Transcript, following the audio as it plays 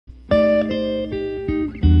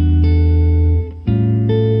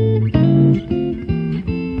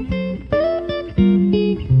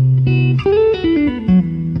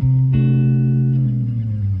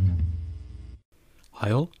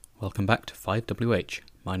5WH.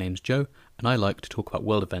 My name's Joe, and I like to talk about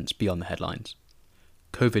world events beyond the headlines.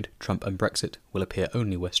 COVID, Trump and Brexit will appear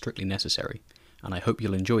only where strictly necessary, and I hope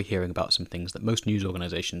you'll enjoy hearing about some things that most news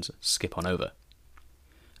organisations skip on over.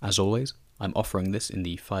 As always, I'm offering this in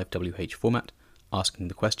the 5WH format, asking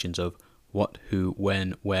the questions of what, who,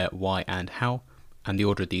 when, where, why and how, and the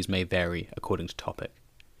order of these may vary according to topic.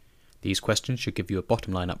 These questions should give you a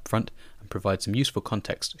bottom line up front and provide some useful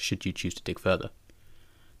context should you choose to dig further.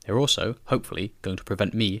 They're also, hopefully, going to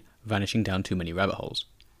prevent me vanishing down too many rabbit holes.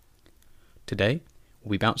 Today,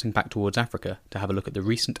 we'll be bouncing back towards Africa to have a look at the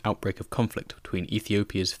recent outbreak of conflict between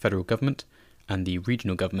Ethiopia's federal government and the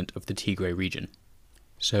regional government of the Tigray region.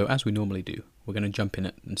 So, as we normally do, we're going to jump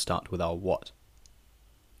in and start with our what.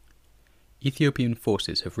 Ethiopian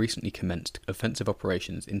forces have recently commenced offensive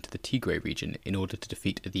operations into the Tigray region in order to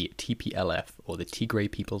defeat the TPLF, or the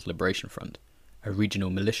Tigray People's Liberation Front, a regional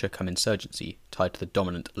militia-cum-insurgency tied to the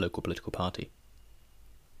dominant local political party.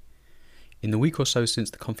 In the week or so since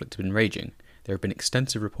the conflict had been raging, there have been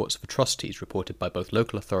extensive reports of atrocities reported by both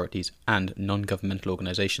local authorities and non-governmental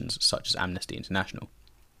organisations such as Amnesty International.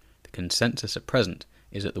 The consensus at present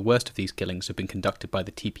is that the worst of these killings have been conducted by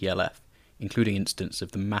the TPLF, including incidents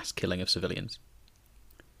of the mass killing of civilians.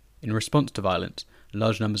 In response to violence,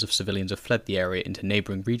 large numbers of civilians have fled the area into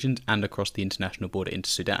neighbouring regions and across the international border into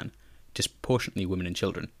Sudan, disproportionately women and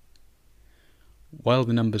children. While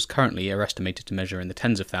the numbers currently are estimated to measure in the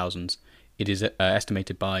tens of thousands, it is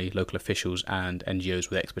estimated by local officials and NGOs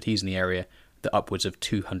with expertise in the area that upwards of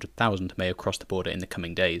 200,000 may have crossed the border in the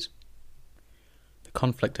coming days. The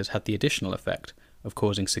conflict has had the additional effect of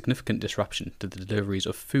causing significant disruption to the deliveries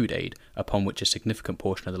of food aid upon which a significant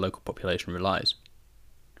portion of the local population relies.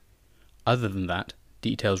 Other than that,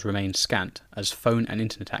 details remain scant as phone and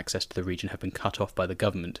internet access to the region have been cut off by the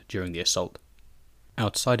government during the assault.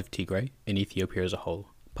 Outside of Tigray, in Ethiopia as a whole,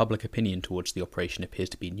 public opinion towards the operation appears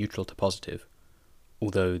to be neutral to positive,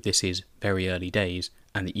 although this is very early days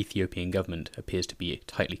and the Ethiopian government appears to be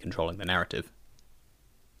tightly controlling the narrative.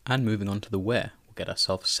 And moving on to the where, we'll get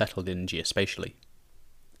ourselves settled in geospatially.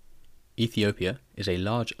 Ethiopia is a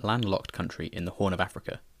large landlocked country in the Horn of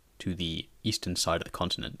Africa, to the eastern side of the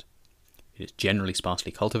continent. It is generally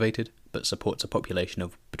sparsely cultivated, but supports a population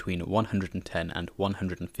of between 110 and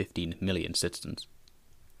 115 million citizens.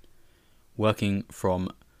 Working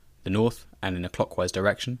from the north and in a clockwise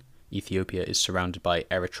direction, Ethiopia is surrounded by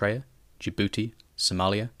Eritrea, Djibouti,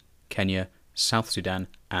 Somalia, Kenya, South Sudan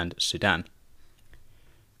and Sudan.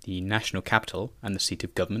 The national capital and the seat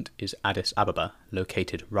of government is Addis Ababa,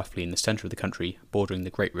 located roughly in the centre of the country, bordering the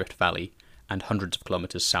Great Rift Valley and hundreds of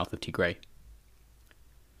kilometres south of Tigray.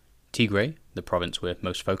 Tigray, the province we're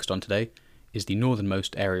most focused on today, is the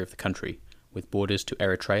northernmost area of the country, with borders to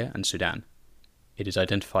Eritrea and Sudan. It is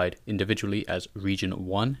identified individually as Region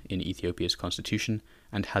 1 in Ethiopia's constitution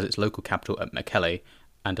and has its local capital at Mekelle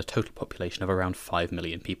and a total population of around 5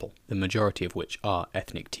 million people, the majority of which are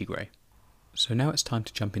ethnic Tigray. So now it's time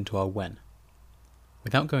to jump into our when.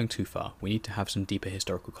 Without going too far, we need to have some deeper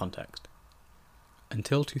historical context.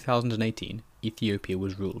 Until 2018, Ethiopia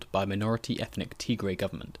was ruled by a minority ethnic Tigray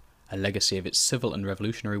government, a legacy of its civil and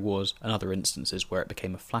revolutionary wars and other instances where it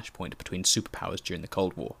became a flashpoint between superpowers during the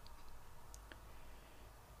Cold War.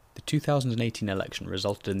 The 2018 election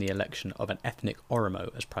resulted in the election of an ethnic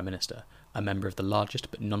Oromo as Prime Minister, a member of the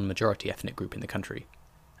largest but non-majority ethnic group in the country,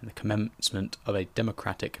 and the commencement of a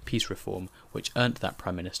democratic peace reform which earned that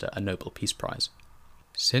Prime Minister a Nobel Peace Prize.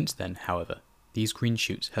 Since then, however, these green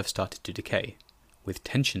shoots have started to decay, with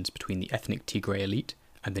tensions between the ethnic Tigray elite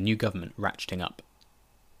and the new government ratcheting up.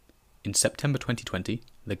 In September 2020,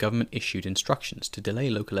 the government issued instructions to delay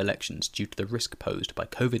local elections due to the risk posed by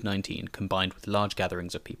COVID-19 combined with large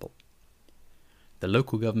gatherings of people. The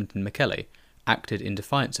local government in Mekelle acted in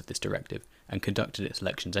defiance of this directive and conducted its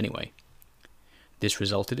elections anyway. This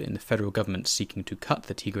resulted in the federal government seeking to cut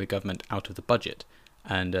the Tigray government out of the budget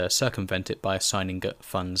and circumvent it by assigning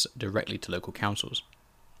funds directly to local councils.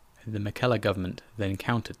 The Mekelle government then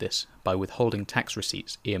countered this by withholding tax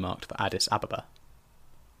receipts earmarked for Addis Ababa.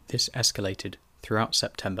 This escalated throughout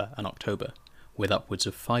September and October, with upwards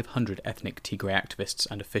of 500 ethnic Tigray activists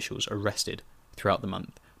and officials arrested throughout the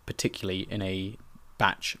month, particularly in a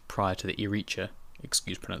batch prior to the Erecha,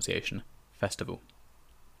 festival.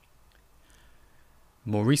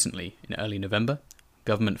 More recently, in early November,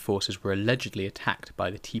 government forces were allegedly attacked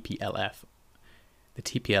by the TPLF. The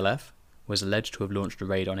TPLF was alleged to have launched a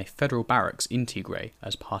raid on a federal barracks in Tigray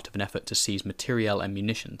as part of an effort to seize materiel and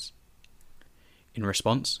munitions. In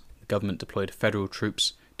response, the government deployed federal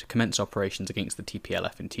troops to commence operations against the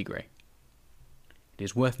TPLF in Tigray. It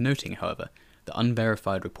is worth noting, however, the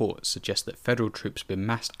unverified reports suggest that federal troops were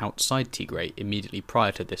massed outside Tigray immediately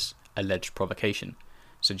prior to this alleged provocation,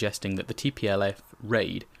 suggesting that the TPLF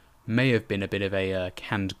raid may have been a bit of a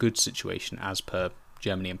canned goods situation as per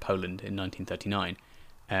Germany and Poland in 1939,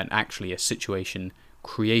 and actually a situation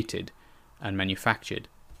created and manufactured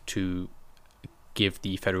to give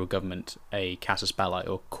the federal government a casus belli,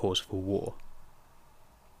 or cause for war.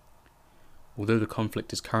 Although the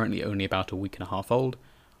conflict is currently only about a week and a half old,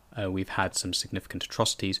 we've had some significant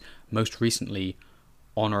atrocities, most recently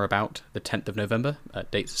on or about the 10th of November.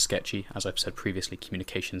 Dates are sketchy. As I've said previously,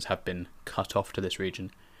 communications have been cut off to this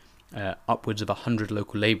region. Upwards of 100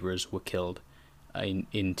 local labourers were killed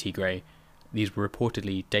in Tigray. These were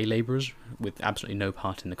reportedly day labourers with absolutely no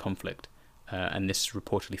part in the conflict, and this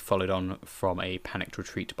reportedly followed on from a panicked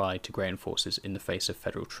retreat by Tigrayan forces in the face of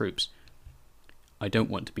federal troops. I don't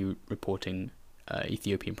want to be reporting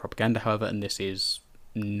Ethiopian propaganda, however, and this is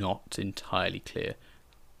not entirely clear.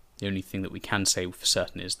 The only thing that we can say for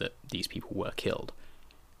certain is that these people were killed.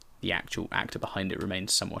 The actual actor behind it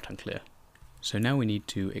remains somewhat unclear. So now we need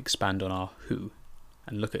to expand on our who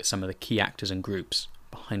and look at some of the key actors and groups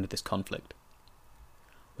behind this conflict.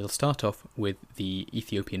 We'll start off with the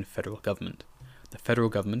Ethiopian federal government. The federal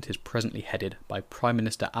government is presently headed by Prime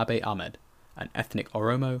Minister Abiy Ahmed, an ethnic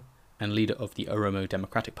Oromo and leader of the Oromo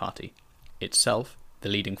Democratic Party, itself the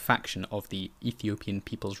leading faction of the Ethiopian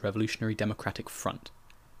People's Revolutionary Democratic Front.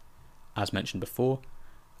 As mentioned before,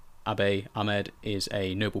 Abiy Ahmed is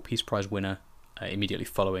a Nobel Peace Prize winner immediately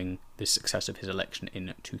following the success of his election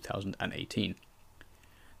in 2018.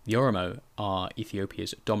 The Oromo are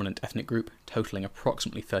Ethiopia's dominant ethnic group, totaling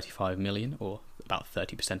approximately 35 million, or about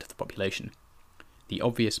 30% of the population. The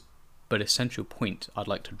obvious but essential point I'd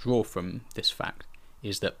like to draw from this fact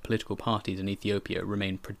is that political parties in Ethiopia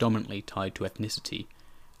remain predominantly tied to ethnicity,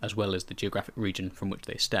 as well as the geographic region from which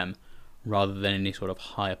they stem, rather than any sort of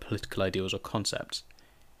higher political ideals or concepts.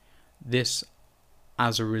 This,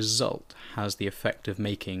 as a result, has the effect of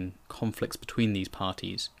making conflicts between these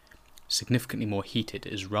parties significantly more heated,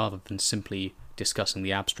 as rather than simply discussing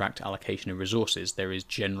the abstract allocation of resources, there is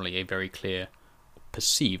generally a very clear,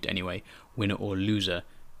 perceived anyway, winner or loser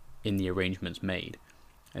in the arrangements made,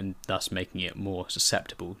 and thus making it more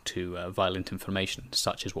susceptible to violent inflammation,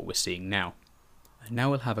 such as what we're seeing now. And now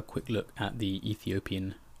we'll have a quick look at the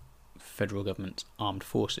Ethiopian federal government's armed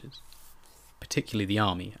forces, particularly the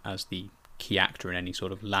army as the key actor in any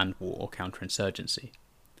sort of land war or counterinsurgency.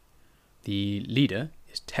 The leader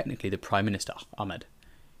is technically the Prime Minister Ahmed.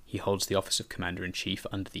 He holds the office of Commander-in-Chief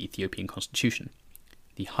under the Ethiopian Constitution.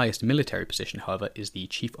 The highest military position, however, is the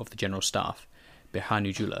Chief of the General Staff,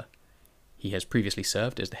 Birhanu Jula. He has previously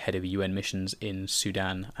served as the head of UN missions in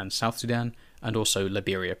Sudan and South Sudan, and also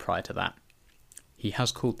Liberia prior to that. He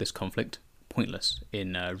has called this conflict pointless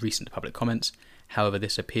in recent public comments. However,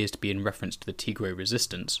 this appears to be in reference to the Tigray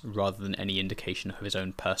resistance rather than any indication of his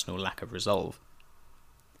own personal lack of resolve.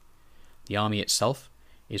 The army itself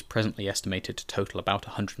is presently estimated to total about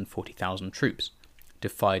 140,000 troops,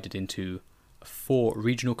 divided into 4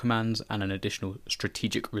 regional commands and an additional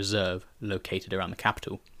strategic reserve located around the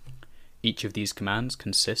capital. Each of these commands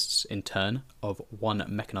consists, in turn, of 1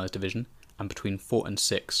 mechanized division and between 4 and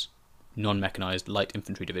 6 non-mechanized light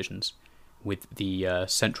infantry divisions, with the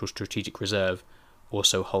Central Strategic Reserve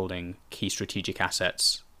also holding key strategic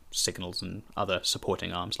assets, signals and other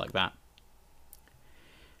supporting arms like that.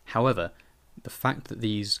 However, the fact that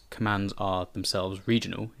these commands are themselves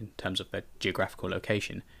regional in terms of their geographical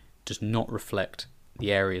location does not reflect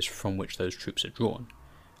the areas from which those troops are drawn,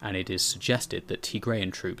 and it is suggested that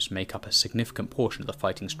Tigrayan troops make up a significant portion of the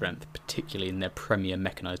fighting strength, particularly in their premier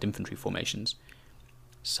mechanized infantry formations.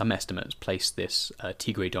 Some estimates place this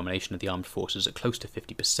Tigray domination of the armed forces at close to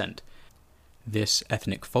 50%. This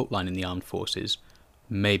ethnic fault line in the armed forces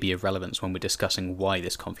may be of relevance when we're discussing why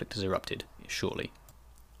this conflict has erupted shortly.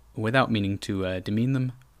 Without meaning to demean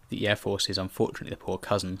them, the Air Force is unfortunately the poor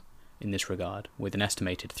cousin in this regard, with an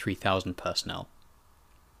estimated 3,000 personnel.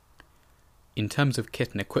 In terms of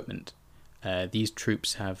kit and equipment, these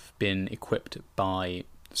troops have been equipped by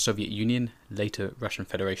the Soviet Union, later Russian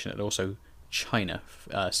Federation, and also China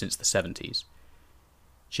since the 70s.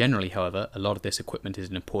 Generally, however, a lot of this equipment is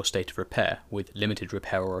in a poor state of repair, with limited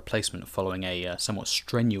repair or replacement following a somewhat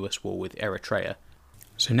strenuous war with Eritrea.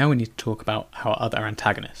 So now we need to talk about our other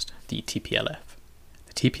antagonist, the TPLF.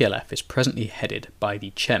 The TPLF is presently headed by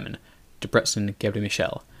the chairman, Debretsion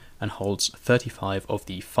Gebremichael, and holds 35 of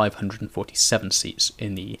the 547 seats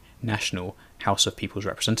in the National House of People's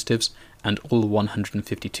Representatives and all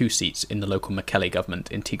 152 seats in the local Mekelle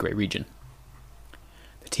government in Tigray region.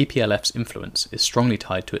 The TPLF's influence is strongly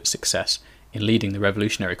tied to its success in leading the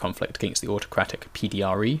revolutionary conflict against the autocratic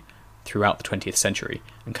PDRE throughout the 20th century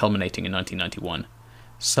and culminating in 1991.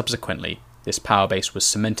 Subsequently, this power base was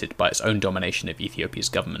cemented by its own domination of Ethiopia's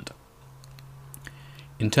government.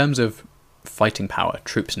 In terms of fighting power,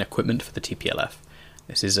 troops and equipment for the TPLF,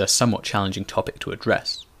 this is a somewhat challenging topic to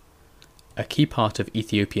address. A key part of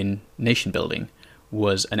Ethiopian nation building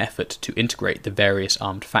was an effort to integrate the various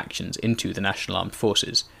armed factions into the national armed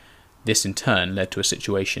forces. This in turn led to a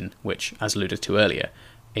situation which, as alluded to earlier,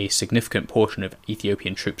 a significant portion of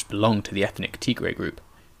Ethiopian troops belong to the ethnic Tigray group.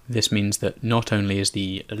 This means that not only is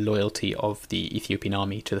the loyalty of the Ethiopian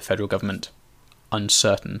army to the federal government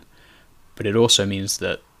uncertain, but it also means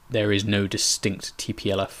that there is no distinct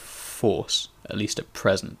TPLF force, at least at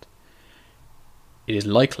present. It is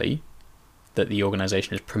likely that the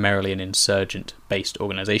organisation is primarily an insurgent-based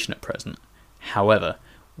organisation at present. However,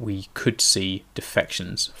 we could see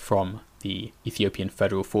defections from the Ethiopian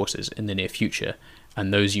federal forces in the near future,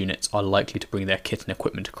 and those units are likely to bring their kit and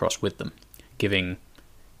equipment across with them, giving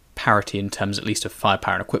parity in terms at least of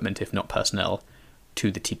firepower and equipment, if not personnel,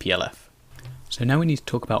 to the TPLF. So now we need to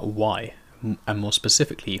talk about why, and more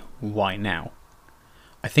specifically, why now?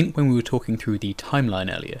 I think when we were talking through the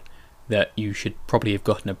timeline earlier, that you should probably have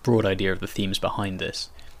gotten a broad idea of the themes behind this,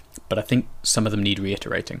 but I think some of them need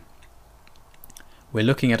reiterating. We're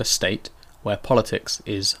looking at a state where politics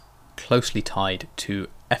is closely tied to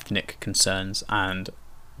ethnic concerns and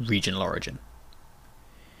regional origin.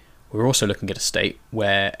 We're also looking at a state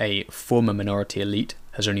where a former minority elite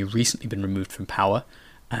has only recently been removed from power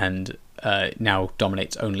and now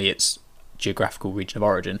dominates only its geographical region of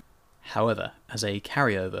origin. However, as a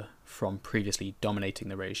carryover from previously dominating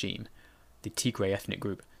the regime, the Tigray ethnic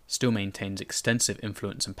group still maintains extensive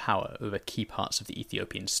influence and power over key parts of the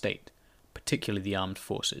Ethiopian state, particularly the armed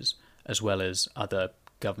forces, as well as other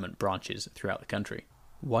government branches throughout the country.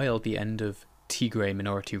 While the end of Tigray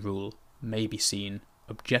minority rule may be seen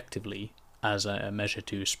objectively as a measure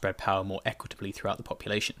to spread power more equitably throughout the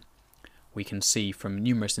population, we can see from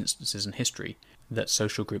numerous instances in history that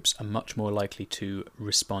social groups are much more likely to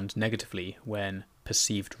respond negatively when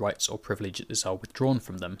perceived rights or privileges are withdrawn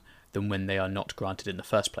from them than when they are not granted in the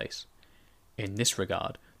first place. In this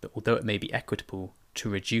regard, that although it may be equitable to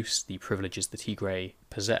reduce the privileges the Tigray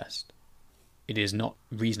possessed, it is not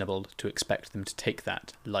reasonable to expect them to take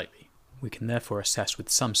that lightly. We can therefore assess with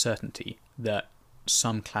some certainty that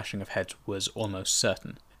some clashing of heads was almost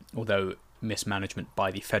certain, although mismanagement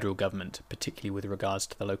by the federal government, particularly with regards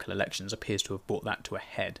to the local elections, appears to have brought that to a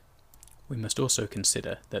head. We must also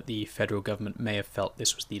consider that the federal government may have felt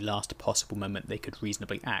this was the last possible moment they could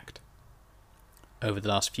reasonably act. Over the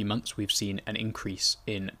last few months, we've seen an increase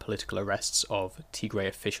in political arrests of Tigray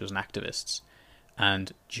officials and activists,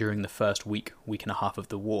 and during the first week and a half of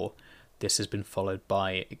the war, this has been followed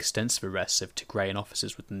by extensive arrests of Tigrayan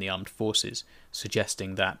officers within the armed forces,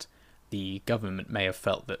 suggesting that the government may have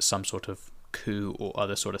felt that some sort of coup or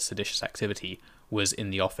other sort of seditious activity was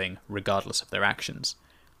in the offing, regardless of their actions.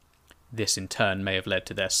 This in turn may have led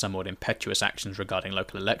to their somewhat impetuous actions regarding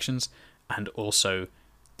local elections, and also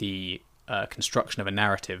the construction of a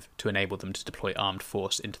narrative to enable them to deploy armed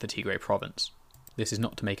force into the Tigray province. This is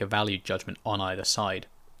not to make a valued judgment on either side.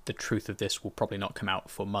 The truth of this will probably not come out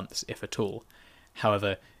for months, if at all.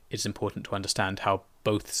 However, it's important to understand how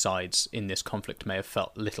both sides in this conflict may have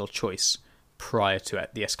felt little choice prior to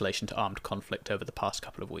the escalation to armed conflict over the past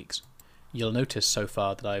couple of weeks. You'll notice so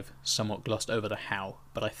far that I've somewhat glossed over the how,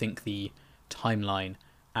 but I think the timeline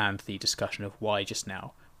and the discussion of why just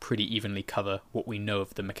now pretty evenly cover what we know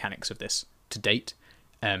of the mechanics of this to date.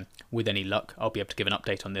 With any luck, I'll be able to give an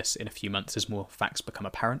update on this in a few months as more facts become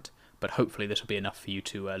apparent, but hopefully this will be enough for you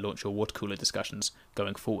to launch your water cooler discussions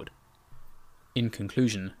going forward. In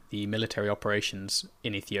conclusion, the military operations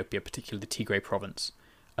in Ethiopia, particularly the Tigray province,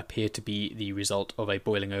 appear to be the result of a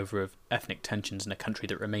boiling over of ethnic tensions in a country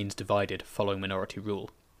that remains divided following minority rule.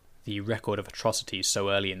 The record of atrocities so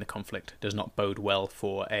early in the conflict does not bode well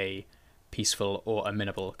for a peaceful or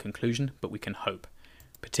amenable conclusion, but we can hope.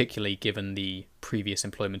 Particularly given the previous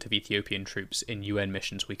employment of Ethiopian troops in UN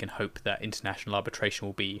missions, we can hope that international arbitration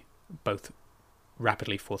will be both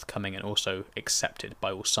rapidly forthcoming and also accepted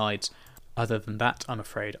by all sides. Other than that, I'm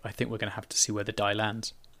afraid, I think we're going to have to see where the die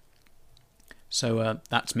lands. So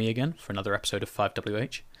that's me again for another episode of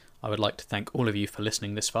 5WH. I would like to thank all of you for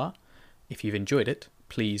listening this far. If you've enjoyed it,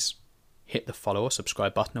 please hit the follow or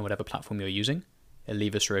subscribe button on whatever platform you're using.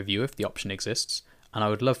 Leave us a review if the option exists. And I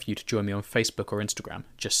would love for you to join me on Facebook or Instagram.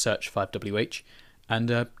 Just search 5WH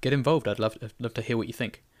and get involved. I'd love to hear what you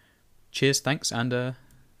think. Cheers, thanks, and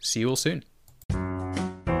see you all soon.